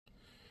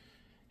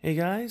Hey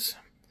guys,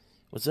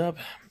 what's up?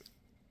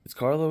 It's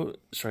Carlo,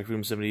 Strike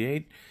Room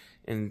 78,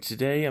 and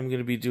today I'm going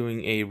to be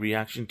doing a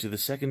reaction to the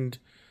second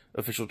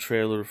official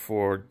trailer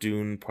for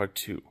Dune Part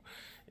Two.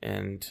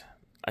 And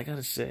I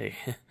gotta say,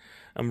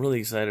 I'm really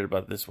excited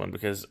about this one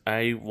because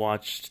I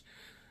watched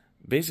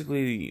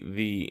basically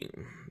the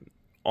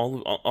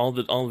all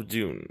of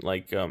Dune.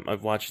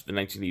 I've watched the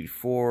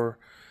 1984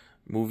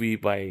 movie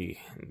by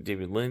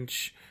David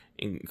Lynch,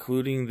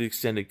 including the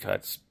extended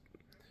cuts,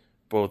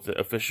 both the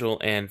official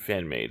and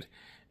fan made.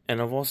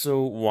 And I've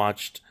also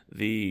watched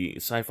the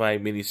sci-fi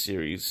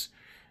miniseries,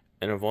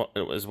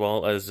 as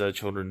well as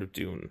Children of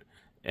Dune,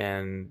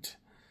 and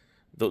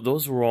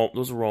those were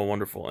all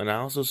wonderful. And I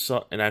also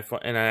saw and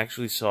I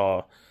actually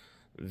saw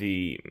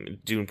the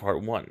Dune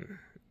Part One,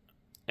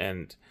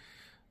 and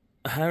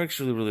I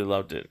actually really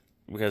loved it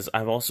because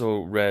I've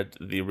also read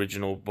the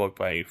original book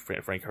by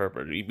Frank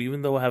Herbert.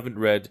 Even though I haven't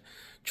read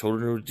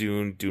Children of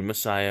Dune, Dune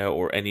Messiah,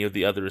 or any of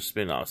the other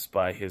spin-offs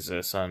by his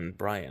son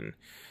Brian,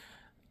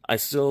 I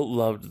still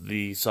loved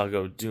the saga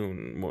of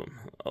Dune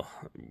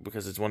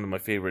because it's one of my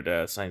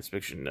favorite science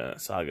fiction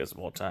sagas of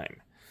all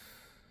time.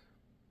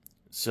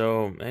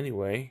 So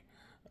anyway,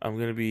 I'm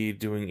going to be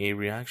doing a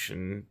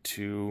reaction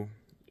to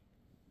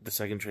the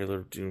second trailer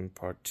of Dune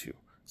Part 2.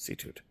 Stay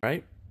tuned.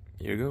 Alright,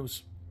 here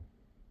goes.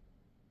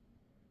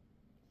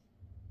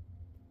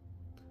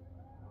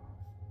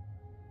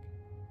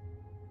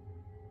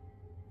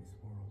 This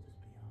world is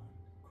beyond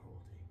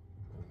cruelty.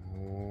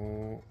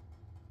 Oh,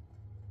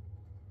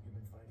 You've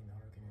been fighting the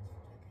Harkonnens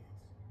for decades.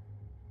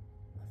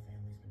 My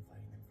family's been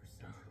fighting them for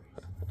centuries.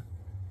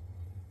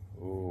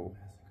 oh.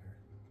 Massacre.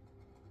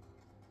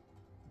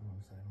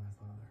 Alongside my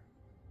father.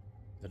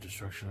 The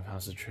destruction of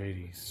House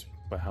Atreides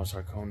by House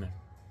Harkonnen.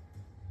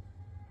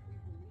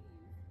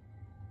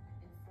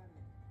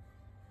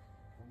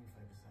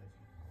 25 beside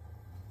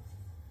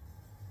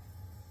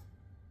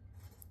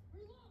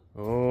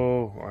you.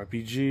 Oh,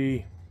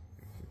 RPG.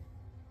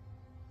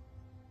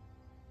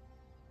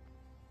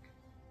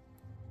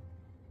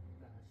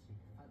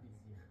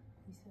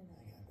 He said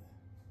I got that.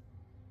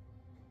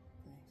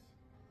 Thanks.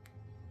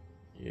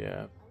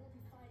 Yeah,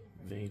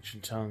 the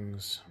ancient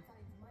tongues.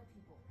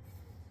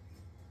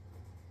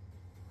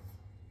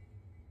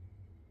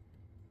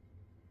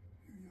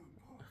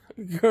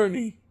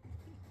 Gurney.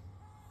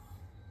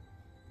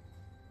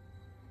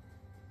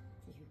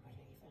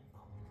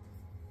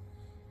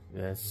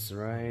 That's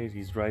right,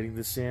 he's riding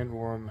the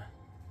sandworm.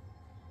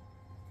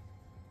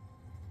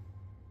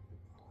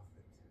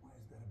 Why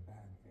is that a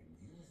bad thing?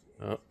 Use it.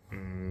 Oh,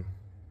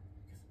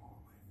 Because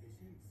all my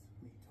visions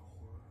lead to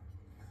horror.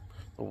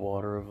 the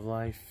water of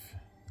life.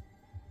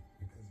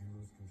 Because you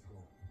lose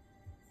control.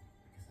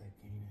 Because I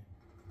gain it.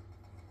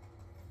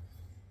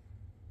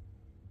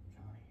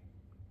 Johnny,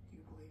 do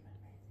you believe in me?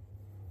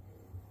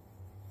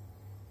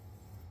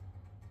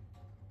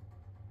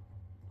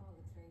 All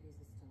Atreides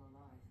is still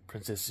alive.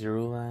 Princess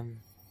Irulan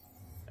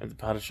and the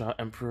Padishah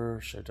Emperor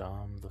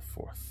Shaddam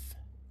IV.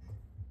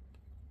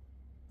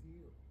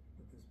 Deal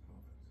with this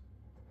province.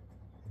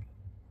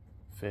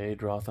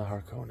 Phaedra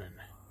Harkonnen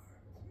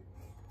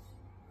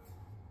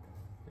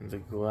in the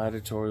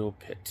gladiatorial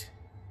pit.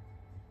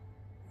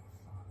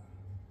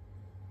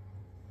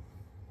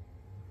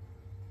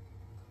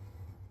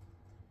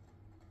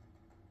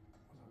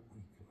 Was a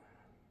weak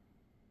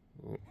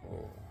man.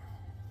 Uh-oh.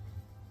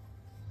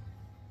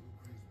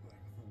 He's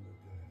back from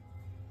the dead.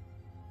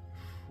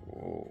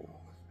 Whoa.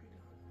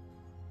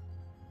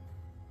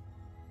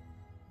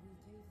 All must be done. We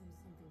gave them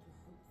something to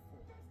hope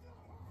for.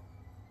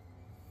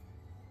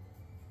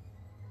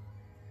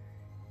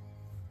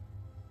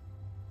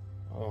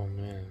 Oh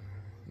man.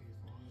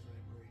 As long as I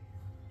breathe.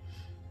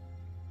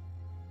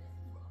 It's not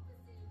a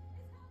prophecy.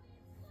 It's a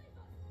story.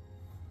 I don't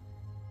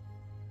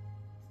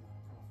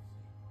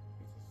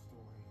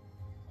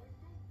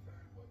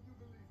care what you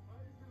believe. I believe. I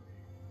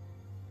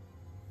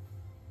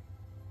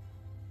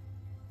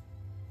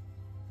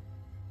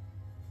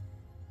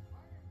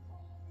am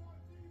Paul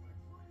Muad'Dib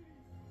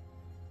Atreides.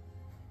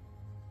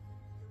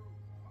 You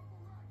are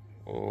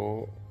Arrakis.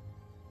 Oh.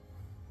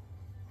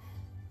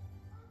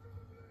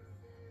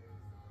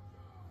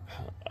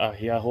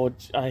 Ahia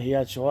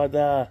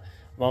Choada.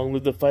 Long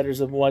live the fighters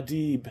of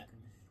Muad'Dib. Can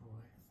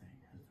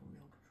destroy a thing has the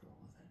real control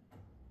of it.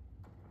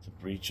 The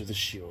breach of the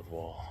shield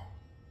wall.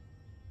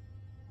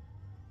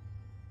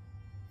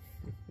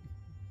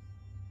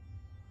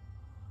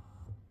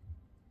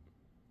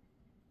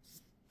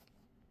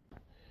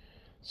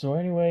 So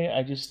anyway,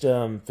 I just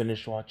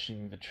finished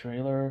watching the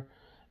trailer,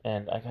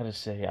 and I gotta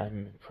say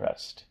I'm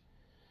impressed.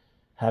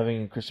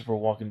 Having Christopher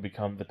Walken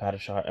become the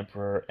Padishah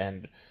Emperor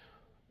and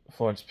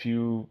Florence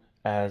Pugh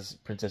as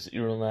Princess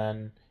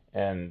Irulan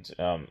and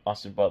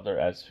Austin Butler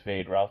as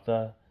Fade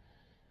Routha,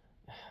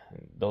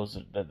 those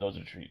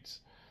are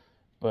treats.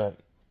 But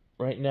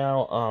right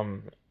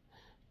now,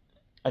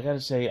 I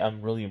gotta say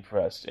I'm really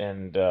impressed,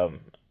 and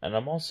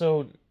I'm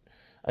also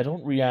I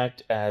don't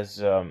react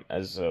as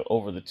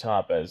over the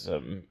top as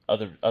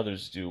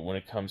others do when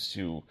it comes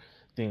to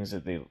things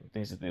that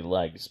they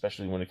like,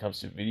 especially when it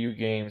comes to video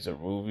games or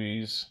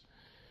movies.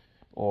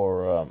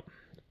 or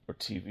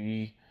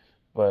TV,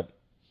 but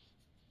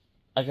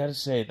I gotta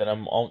say that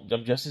I'm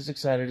just as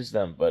excited as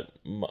them, but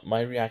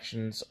my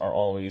reactions are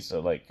always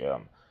they're like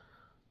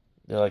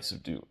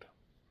subdued,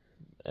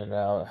 and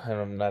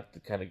I'm not the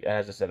kind of,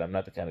 as I said, I'm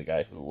not the kind of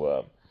guy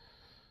who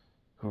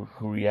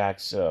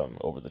reacts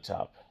over the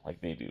top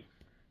like they do.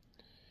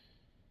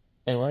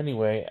 And well,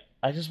 anyway,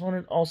 I just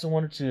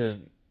wanted to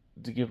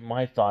give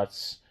my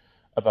thoughts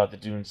about the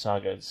Dune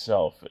saga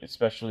itself,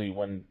 especially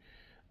when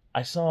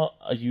I saw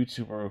a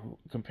YouTuber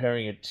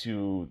comparing it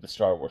to the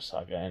Star Wars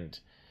saga, and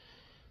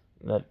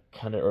that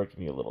kind of irked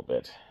me a little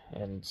bit.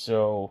 And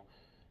so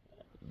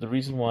the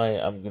reason why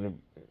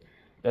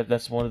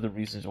that's one of the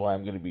reasons why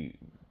I'm gonna be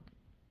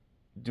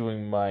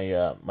doing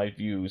my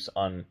views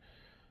about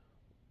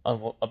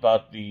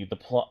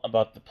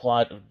the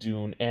plot of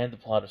Dune and the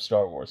plot of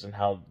Star Wars, and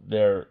how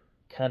they're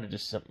kind of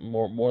just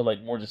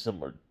more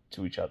dissimilar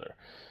to each other.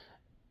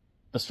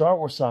 The Star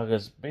Wars saga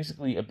is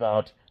basically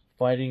about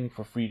fighting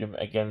for freedom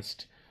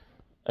against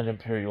an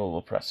imperial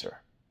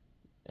oppressor,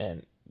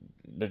 and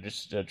they're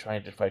just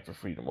trying to fight for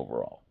freedom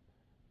overall,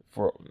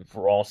 for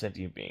all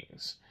sentient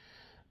beings.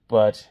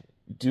 But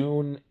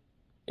Dune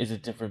is a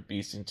different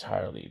beast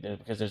entirely,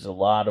 because there's a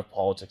lot of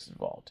politics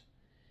involved,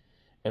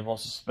 and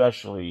most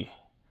especially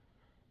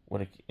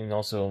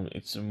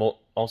it's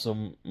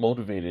also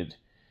motivated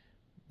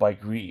by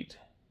greed,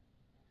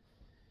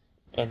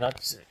 and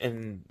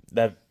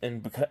the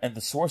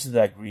source of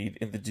that greed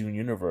in the Dune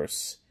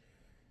universe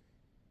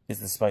is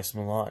the spice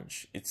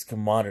melange. It's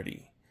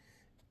commodity.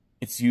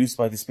 It's used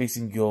by the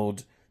Spacing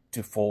Guild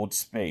to fold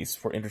space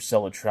for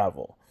interstellar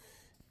travel,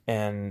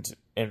 and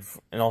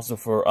also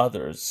for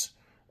others.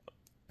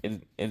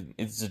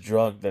 It's a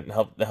drug that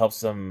helps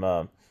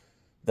them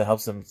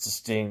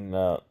sustain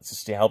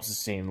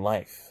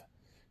life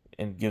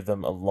and give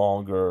them a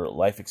longer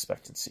life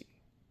expectancy.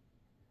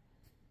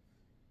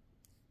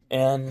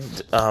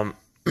 And and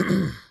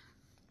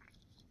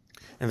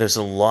there's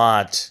a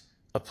lot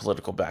of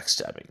political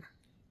backstabbing.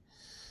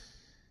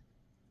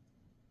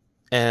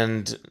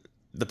 And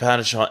the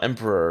Padishah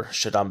Emperor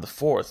Shaddam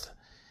IV,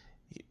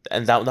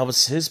 and that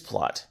was his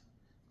plot,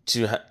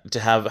 to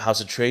have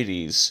House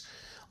Atreides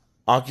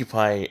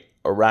occupy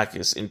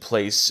Arrakis in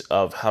place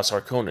of House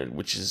Harkonnen,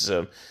 which has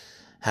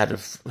had a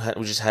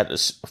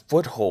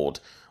foothold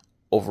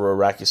over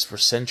Arrakis for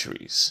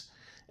centuries,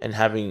 and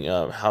having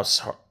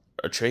House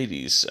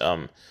Atreides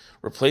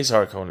replace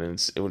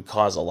Harkonnens, it would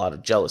cause a lot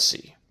of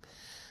jealousy,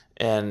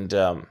 and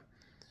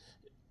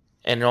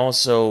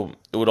also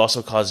it would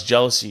also cause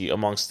jealousy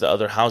amongst the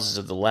other houses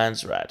of the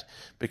Landsrat,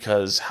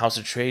 because House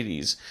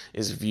Atreides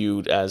is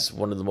viewed as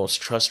one of the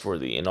most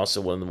trustworthy and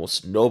also one of the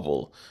most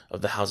noble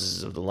of the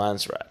houses of the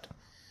Landsrat,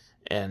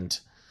 and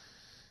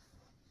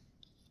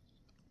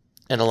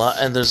there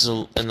was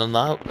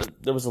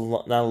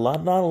not a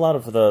lot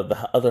of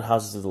the other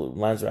houses of the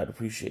Landsrat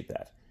appreciate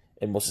that,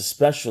 and most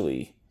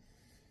especially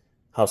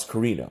House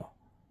Carino,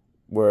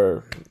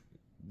 where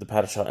the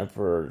Padishah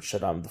Emperor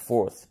Shaddam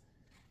IV,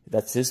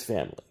 that's his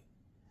family,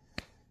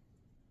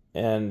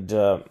 and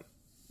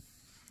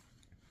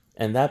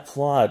that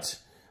plot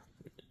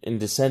in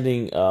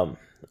descending House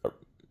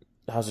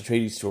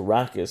Atreides to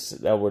Arrakis,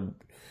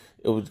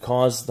 it would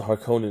cause the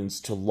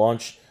Harkonnens to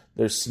launch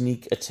their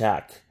sneak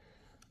attack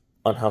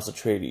on House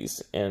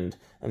Atreides, and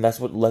that's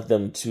what led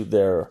them to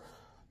their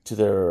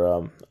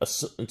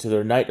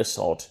night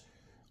assault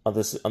on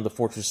the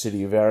fortress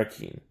city of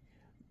Arrakeen,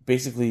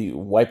 basically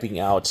wiping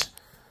out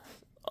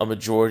a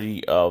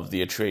majority of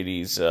the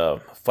Atreides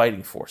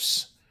fighting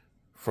force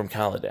from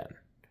Caladan,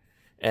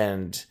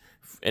 and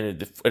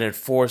it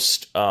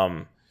forced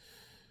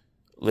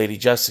Lady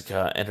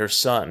Jessica and her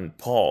son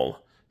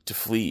Paul to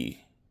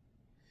flee,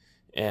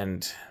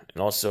 and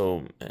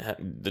also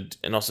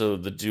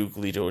the Duke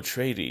Leto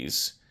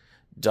Atreides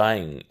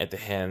dying at the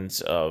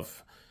hands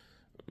of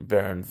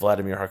Baron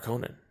Vladimir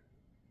Harkonnen.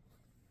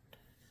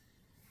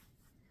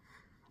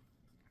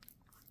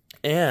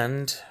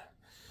 And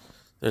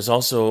there's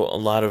also a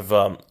lot of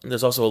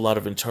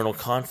internal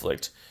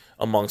conflict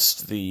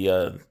amongst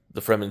the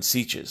Fremen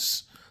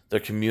Sieges, their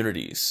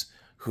communities,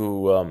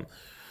 who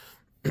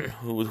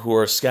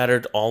are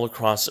scattered all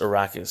across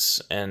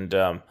Arrakis, and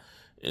a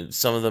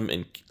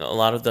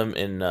lot of them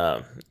in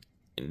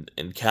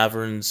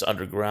caverns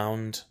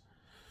underground,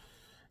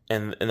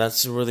 and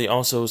that's where they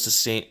also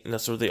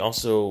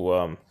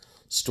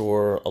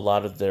store a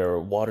lot of their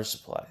water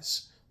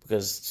supplies,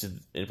 because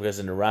in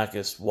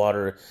Arrakis,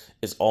 water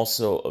is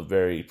also a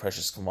very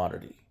precious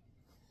commodity,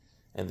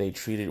 and they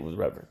treat it with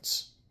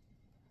reverence.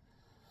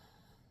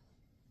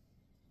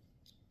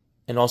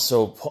 And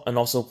also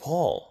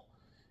Paul,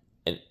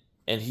 and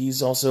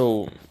he's in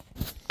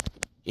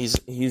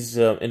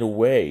a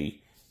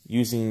way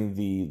using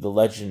the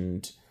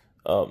legend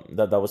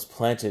that was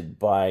planted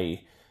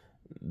by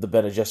the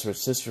Bene Gesserit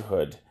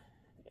Sisterhood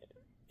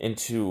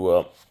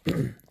into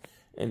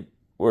and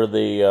where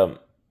they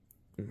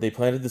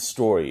planted the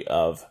story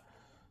of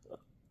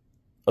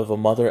a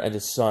mother and a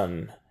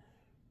son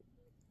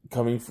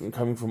coming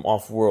from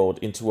off world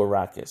into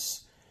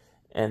Arrakis,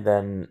 and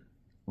then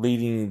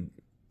leading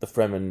the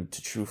Fremen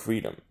to true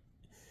freedom,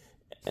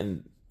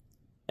 and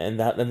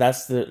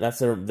that's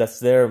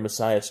their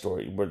Messiah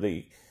story, where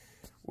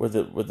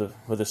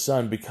the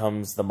son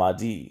becomes the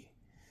Mahdi,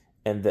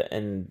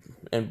 and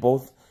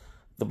both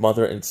the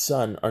mother and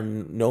son are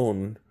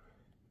known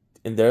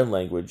in their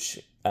language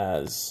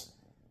as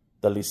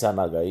the Lisan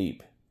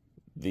al-Gaib,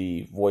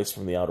 the voice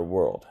from the outer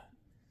world.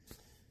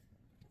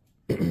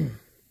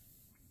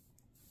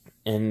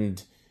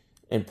 and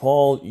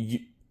Paul,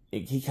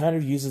 he kind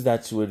of uses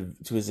that to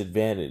his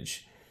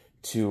advantage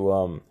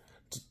to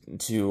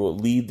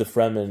lead the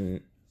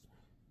Fremen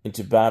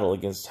into battle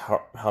against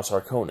House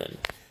Harkonnen,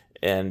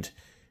 and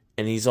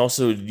he's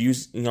also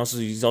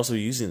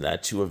using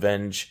that to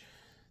avenge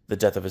the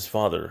death of his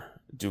father,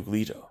 Duke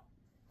Leto.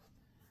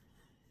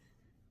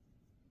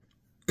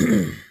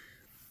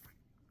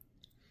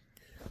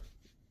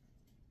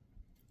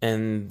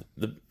 And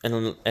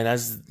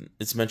as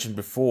it's mentioned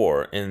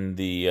before in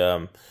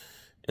the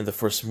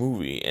first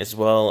movie, as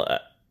well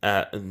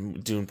at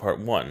Dune Part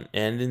One,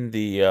 and in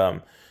the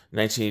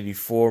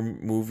 1984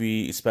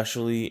 movie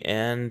especially,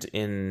 and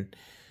in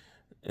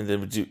the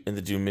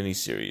Dune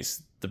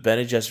miniseries, the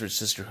Bene Gesserit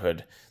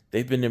Sisterhood,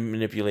 they've been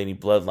manipulating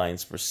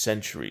bloodlines for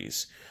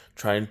centuries,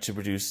 trying to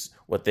produce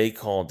what they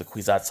call the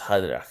Kwisatz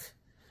Haderach,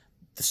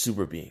 the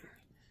super being,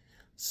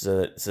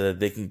 so that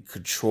they can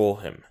control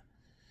him,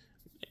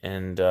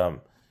 and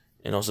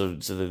also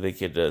so that they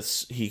could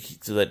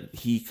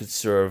he could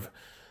serve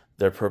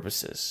their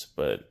purposes,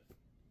 but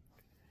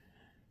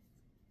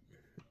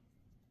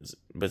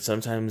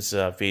sometimes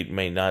fate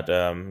may not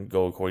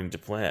go according to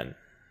plan.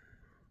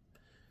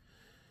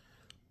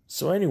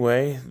 So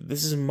anyway,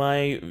 this is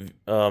my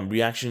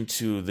reaction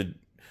to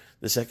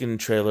the second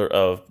trailer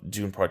of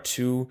Dune Part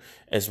 2,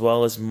 as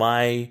well as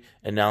my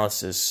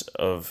analysis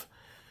of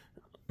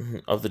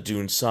the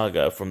Dune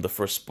saga from the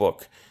first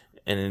book,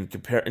 and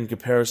in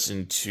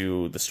comparison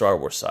to the Star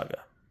Wars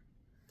saga.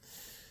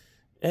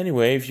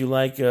 Anyway, if you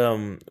like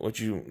what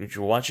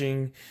you're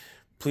watching,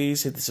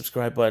 please hit the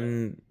subscribe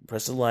button,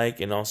 press the like,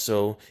 and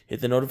also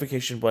hit the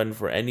notification button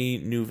for any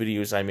new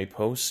videos I may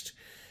post.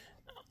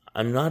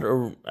 I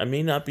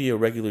may not be a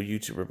regular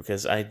YouTuber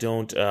because I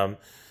don't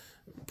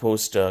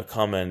post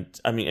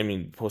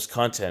post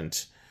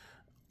content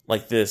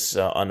like this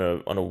on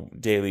a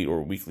daily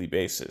or weekly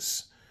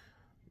basis,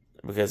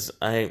 because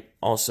I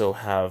also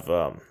have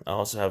a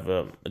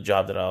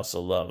job that I also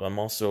love. I'm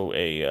also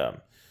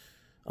a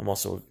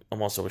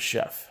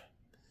chef.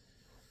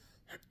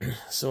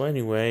 So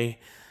anyway,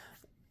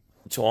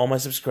 to all my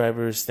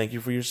subscribers, thank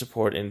you for your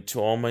support, and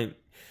to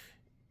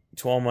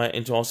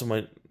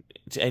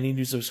any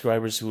new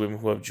subscribers who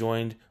have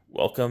joined,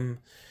 welcome.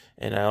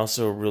 And I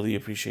also really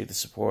appreciate the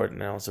support,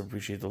 and I also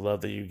appreciate the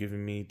love that you're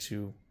giving me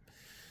too.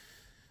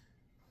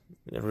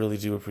 I really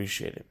do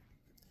appreciate it.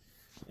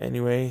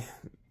 Anyway,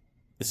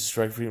 this is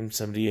Strike Freedom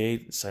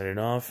 78 signing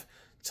off,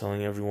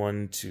 telling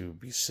everyone to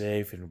be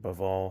safe and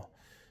above all,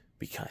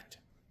 be kind.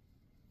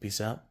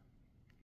 Peace out.